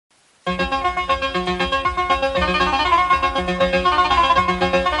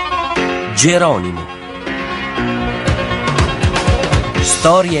Geronimo.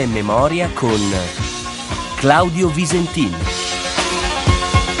 Storia e memoria con Claudio Visentini.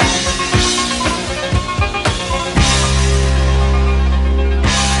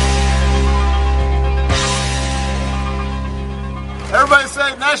 Everybody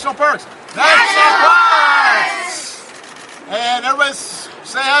say National Parks. National Parks! And everybody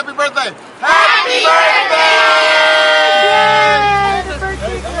say happy birthday. Happy birthday!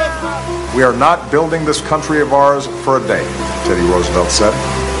 We are not building this country of ours for a day, Teddy Roosevelt said.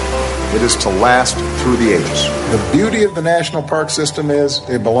 It is to last through the ages. The beauty of the national park system is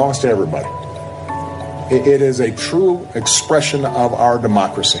it belongs to everybody. It is a true expression of our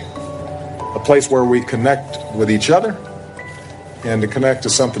democracy. A place where we connect with each other and to connect to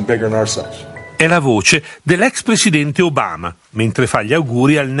something bigger than ourselves. È la voce dell'ex presidente Obama, mentre fa gli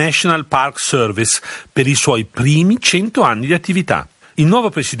auguri al National Park Service per i suoi primi 100 anni di attività. Il nuovo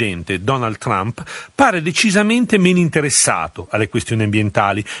presidente, Donald Trump, pare decisamente meno interessato alle questioni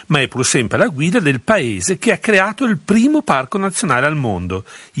ambientali, ma è pur sempre alla guida del paese che ha creato il primo parco nazionale al mondo,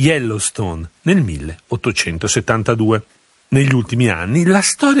 Yellowstone, nel 1872. Negli ultimi anni la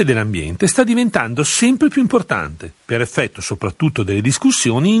storia dell'ambiente sta diventando sempre più importante, per effetto soprattutto delle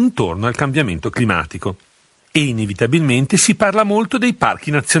discussioni intorno al cambiamento climatico. E inevitabilmente si parla molto dei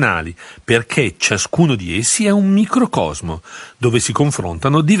parchi nazionali, perché ciascuno di essi è un microcosmo, dove si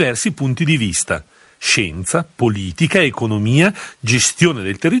confrontano diversi punti di vista: scienza, politica, economia, gestione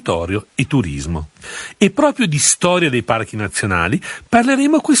del territorio e turismo. E proprio di storia dei parchi nazionali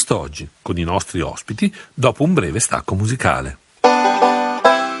parleremo quest'oggi, con i nostri ospiti, dopo un breve stacco musicale.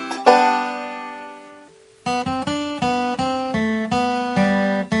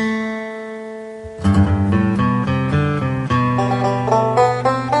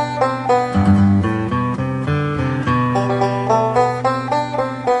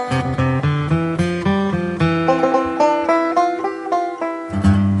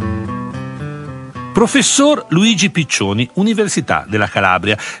 Professor Luigi Piccioni, Università della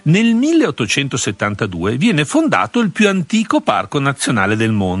Calabria. Nel 1872 viene fondato il più antico parco nazionale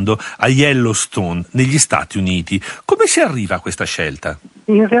del mondo, a Yellowstone, negli Stati Uniti. Come si arriva a questa scelta?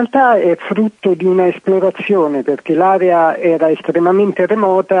 In realtà è frutto di una esplorazione, perché l'area era estremamente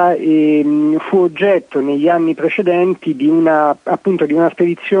remota e fu oggetto negli anni precedenti di una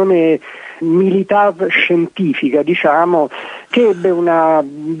spedizione militar-scientifica, che ebbe una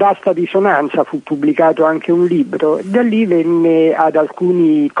vasta risonanza. Fu pubblicato anche un libro. Da lì venne ad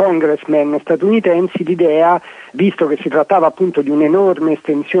alcuni congressmen statunitensi l'idea, visto che si trattava appunto di un'enorme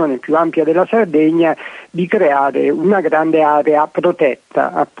estensione più ampia della Sardegna, di creare una grande area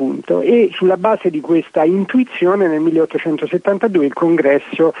protetta, appunto. E sulla base di questa intuizione nel 1872 il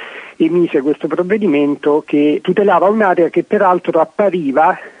Congresso emise questo provvedimento che tutelava un'area che peraltro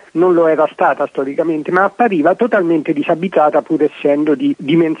appariva, non lo era stata storicamente, ma appariva totalmente disabitata, pur essendo di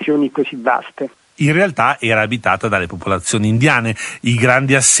dimensioni così vaste. In realtà era abitata dalle popolazioni indiane, i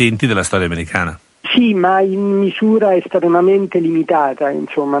grandi assenti della storia americana. Sì, ma in misura estremamente limitata,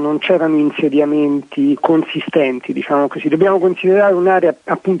 non c'erano insediamenti consistenti, così. Dobbiamo considerare un'area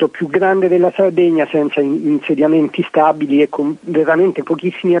appunto più grande della Sardegna, senza insediamenti stabili e con veramente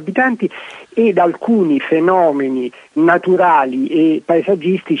pochissimi abitanti, ed alcuni fenomeni naturali e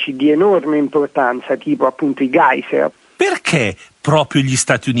paesaggistici di enorme importanza, tipo appunto i geyser. Perché proprio gli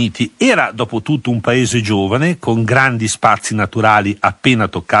Stati Uniti? Era dopo tutto un paese giovane, con grandi spazi naturali appena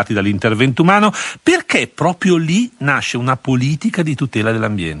toccati dall'intervento umano. Perché proprio lì nasce una politica di tutela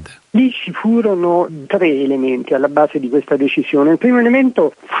dell'ambiente? Lì ci furono 3 elementi alla base di questa decisione. Il primo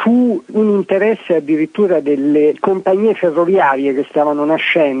elemento fu un interesse addirittura delle compagnie ferroviarie che stavano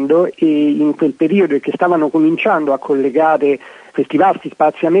nascendo e in quel periodo e che stavano cominciando a collegare questi vasti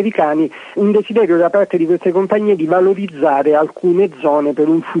spazi americani, un desiderio da parte di queste compagnie di valorizzare alcune zone per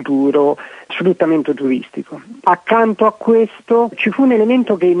un futuro sfruttamento turistico. Accanto a questo ci fu un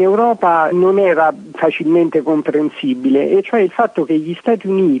elemento che in Europa non era facilmente comprensibile, e cioè il fatto che gli Stati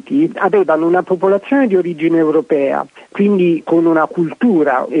Uniti avevano una popolazione di origine europea, quindi con una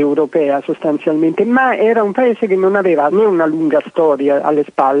cultura europea sostanzialmente, ma era un paese che non aveva né una lunga storia alle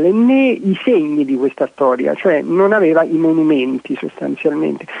spalle né i segni di questa storia, cioè non aveva i monumenti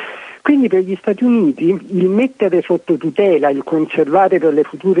sostanzialmente. Quindi per gli Stati Uniti il mettere sotto tutela, il conservare per le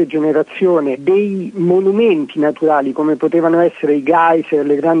future generazioni dei monumenti naturali come potevano essere i geyser,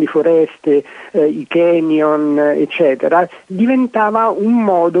 le grandi foreste, i canyon, eccetera, diventava un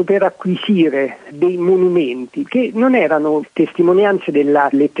modo per acquisire dei monumenti che non erano testimonianze della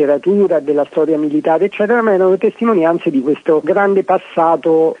letteratura, della storia militare, eccetera, ma erano testimonianze di questo grande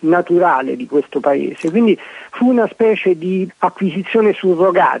passato naturale di questo paese. Quindi fu una specie di acquisizione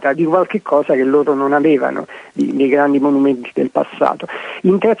surrogata di qualche cosa che loro non avevano, dei grandi monumenti del passato.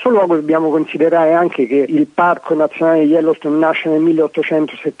 In terzo luogo dobbiamo considerare anche che il Parco Nazionale di Yellowstone nasce nel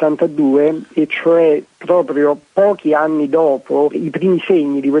 1872, e cioè proprio pochi anni dopo i primi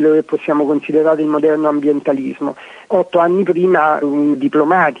segni di quello che possiamo considerare il moderno ambientalismo. 8 anni prima un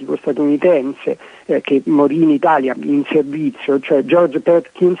diplomatico statunitense che morì in Italia in servizio, cioè George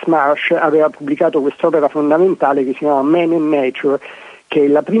Perkins Marsh, aveva pubblicato quest'opera fondamentale che si chiama Man and Nature, che è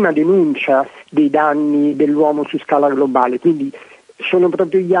la prima denuncia dei danni dell'uomo su scala globale. Quindi sono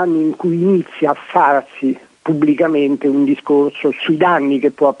proprio gli anni in cui inizia a farsi pubblicamente un discorso sui danni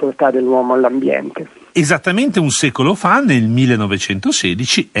che può apportare l'uomo all'ambiente. Esattamente un secolo fa, nel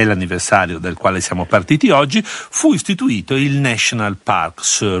 1916, è l'anniversario del quale siamo partiti oggi, fu istituito il National Park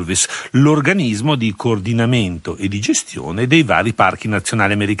Service, l'organismo di coordinamento e di gestione dei vari parchi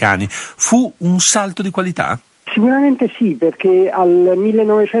nazionali americani. Fu un salto di qualità? Sicuramente sì, perché al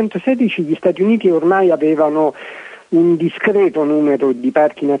 1916 gli Stati Uniti ormai avevano un discreto numero di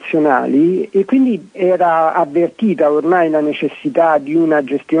parchi nazionali e quindi era avvertita ormai la necessità di una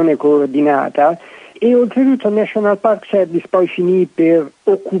gestione coordinata, e oltretutto il National Park Service poi finì per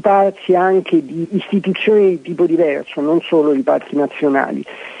occuparsi anche di istituzioni di tipo diverso, non solo di parchi nazionali.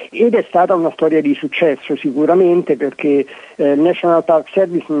 Ed è stata una storia di successo sicuramente, perché il National Park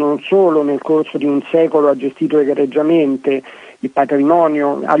Service non solo nel corso di un secolo ha gestito egregiamente il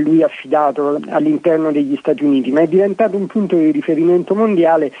patrimonio a lui affidato all'interno degli Stati Uniti, ma è diventato un punto di riferimento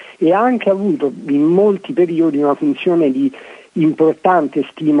mondiale e ha anche avuto in molti periodi una funzione di importante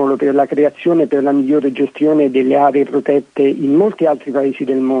stimolo per la creazione e per la migliore gestione delle aree protette in molti altri paesi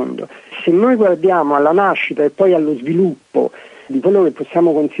del mondo. Se noi guardiamo alla nascita e poi allo sviluppo di quello che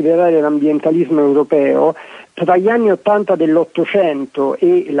possiamo considerare l'ambientalismo europeo, tra gli anni 80 dell'Ottocento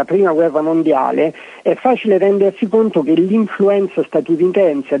e la Prima Guerra Mondiale è facile rendersi conto che l'influenza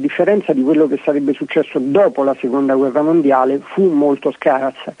statunitense, a differenza di quello che sarebbe successo dopo la Seconda Guerra Mondiale, fu molto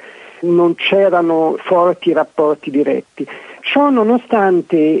scarsa. Non c'erano forti rapporti diretti. Ciò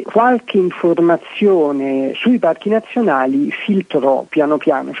nonostante qualche informazione sui parchi nazionali filtrò piano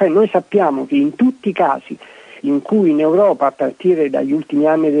piano, cioè noi sappiamo che in tutti i casi in cui in Europa a partire dagli ultimi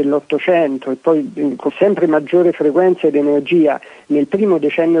anni dell'Ottocento e poi con sempre maggiore frequenza ed energia nel primo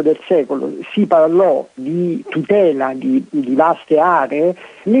decennio del secolo si parlò di tutela di vaste aree,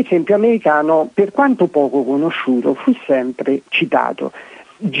 l'esempio americano, per quanto poco conosciuto, fu sempre citato.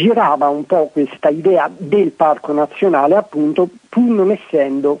 Girava un po' questa idea del parco nazionale, appunto, pur non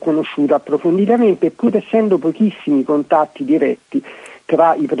essendo conosciuta approfonditamente e pur essendo pochissimi contatti diretti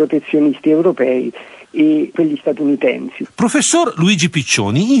tra i protezionisti europei e quelli statunitensi. Professor Luigi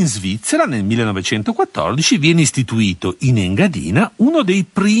Piccioni, in Svizzera nel 1914 viene istituito in Engadina uno dei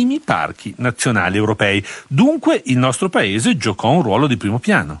primi parchi nazionali europei. Dunque il nostro paese giocò un ruolo di primo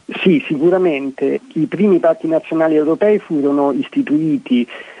piano. Sì, sicuramente. I primi parchi nazionali europei furono istituiti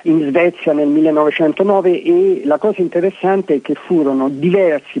in Svezia nel 1909 e la cosa interessante è che furono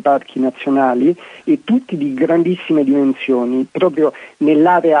diversi parchi nazionali e tutti di grandissime dimensioni, proprio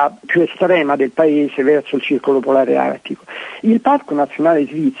nell'area più estrema del paese verso il circolo polare artico. Il Parco Nazionale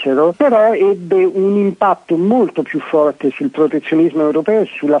Svizzero però ebbe un impatto molto più forte sul protezionismo europeo e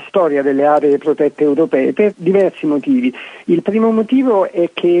sulla storia delle aree protette europee per diversi motivi. Il primo motivo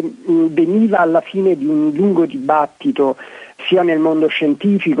è che veniva alla fine di un lungo dibattito sia nel mondo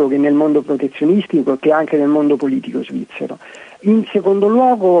scientifico che nel mondo protezionistico che anche nel mondo politico svizzero. In secondo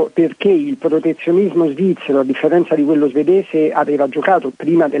luogo perché il protezionismo svizzero, a differenza di quello svedese, aveva giocato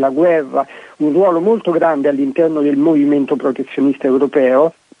prima della guerra un ruolo molto grande all'interno del movimento protezionista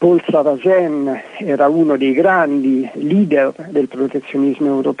europeo. Paul Sarrazin era uno dei grandi leader del protezionismo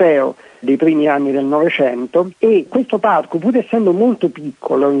europeo dei primi anni del Novecento e questo parco, pur essendo molto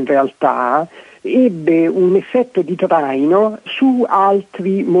piccolo in realtà, ebbe un effetto di traino su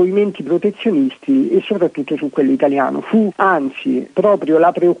altri movimenti protezionisti e soprattutto su quello italiano. Fu anzi proprio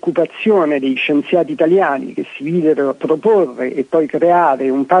la preoccupazione dei scienziati italiani che si videro proporre e poi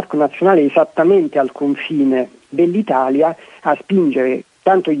creare un parco nazionale esattamente al confine dell'Italia a spingere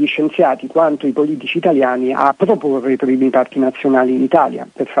tanto gli scienziati quanto i politici italiani a proporre i primi parchi nazionali in Italia,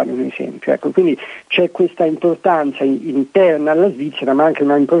 per fare un esempio. Ecco, quindi c'è questa importanza interna alla Svizzera, ma anche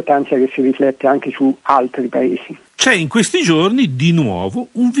una importanza che si riflette anche su altri paesi. C'è in questi giorni di nuovo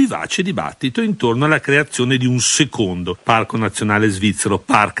un vivace dibattito intorno alla creazione di un secondo parco nazionale svizzero,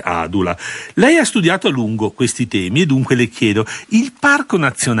 Park Adula. Lei ha studiato a lungo questi temi e dunque le chiedo, il parco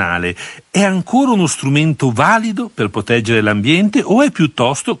nazionale è ancora uno strumento valido per proteggere l'ambiente o è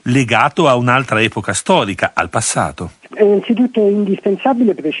piuttosto legato a un'altra epoca storica, al passato? Innanzitutto è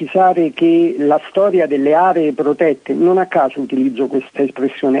indispensabile precisare che la storia delle aree protette, non a caso utilizzo questa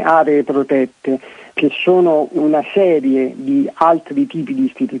espressione, aree protette, che sono una serie di altri tipi di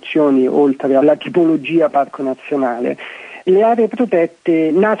istituzioni oltre alla tipologia parco nazionale. Le aree protette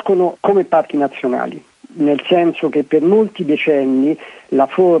nascono come parchi nazionali, nel senso che per molti decenni la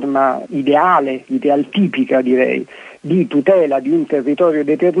forma ideale, idealtipica direi, di tutela di un territorio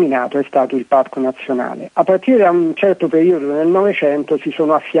determinato è stato il parco nazionale. A partire da un certo periodo nel Novecento si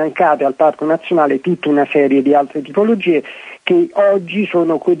sono affiancate al parco nazionale tutta una serie di altre tipologie che oggi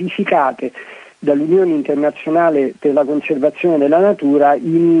sono codificate dall'Unione Internazionale per la Conservazione della Natura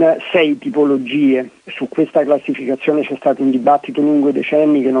in 6 tipologie. Su questa classificazione c'è stato un dibattito lungo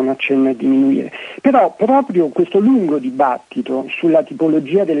decenni che non accenna a diminuire. Però proprio questo lungo dibattito sulla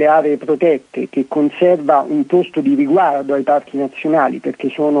tipologia delle aree protette, che conserva un posto di riguardo ai parchi nazionali perché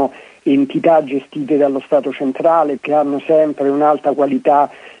sono entità gestite dallo Stato centrale, che hanno sempre un'alta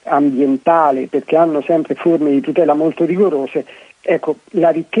qualità ambientale, perché hanno sempre forme di tutela molto rigorose. Ecco, la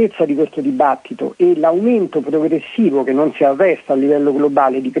ricchezza di questo dibattito e l'aumento progressivo che non si arresta a livello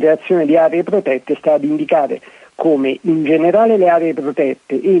globale di creazione di aree protette sta ad indicare come in generale le aree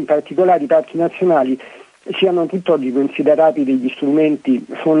protette e in particolare i parchi nazionali siano tutt'oggi considerati degli strumenti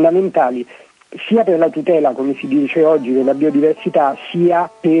fondamentali sia per la tutela, come si dice oggi, della biodiversità, sia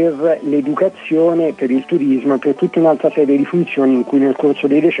per l'educazione, per il turismo e per tutta un'altra serie di funzioni in cui nel corso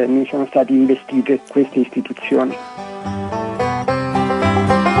dei decenni sono state investite queste istituzioni.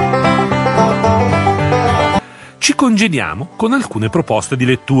 Ci congediamo con alcune proposte di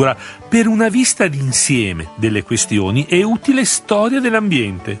lettura. Per una vista d'insieme delle questioni è utile Storia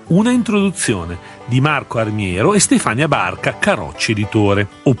dell'ambiente, una introduzione di Marco Armiero e Stefania Barca, Carocci editore.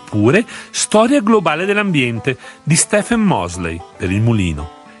 Oppure Storia globale dell'ambiente di Stephen Mosley per Il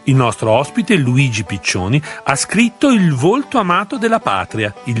Mulino. Il nostro ospite, Luigi Piccioni, ha scritto Il volto amato della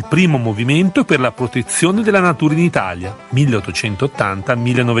patria, il primo movimento per la protezione della natura in Italia,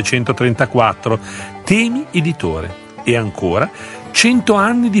 1880-1934, Temi editore. E ancora, 100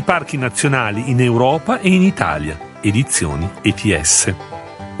 anni di parchi nazionali in Europa e in Italia, edizioni ETS.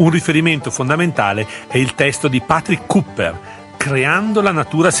 Un riferimento fondamentale è il testo di Patrick Cooper, Creando la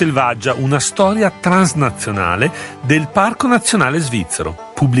natura selvaggia, una storia transnazionale del Parco Nazionale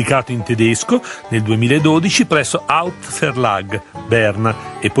Svizzero, pubblicato in tedesco nel 2012 presso Out Verlag, Berna,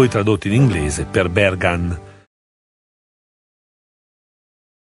 e poi tradotto in inglese per Bergan.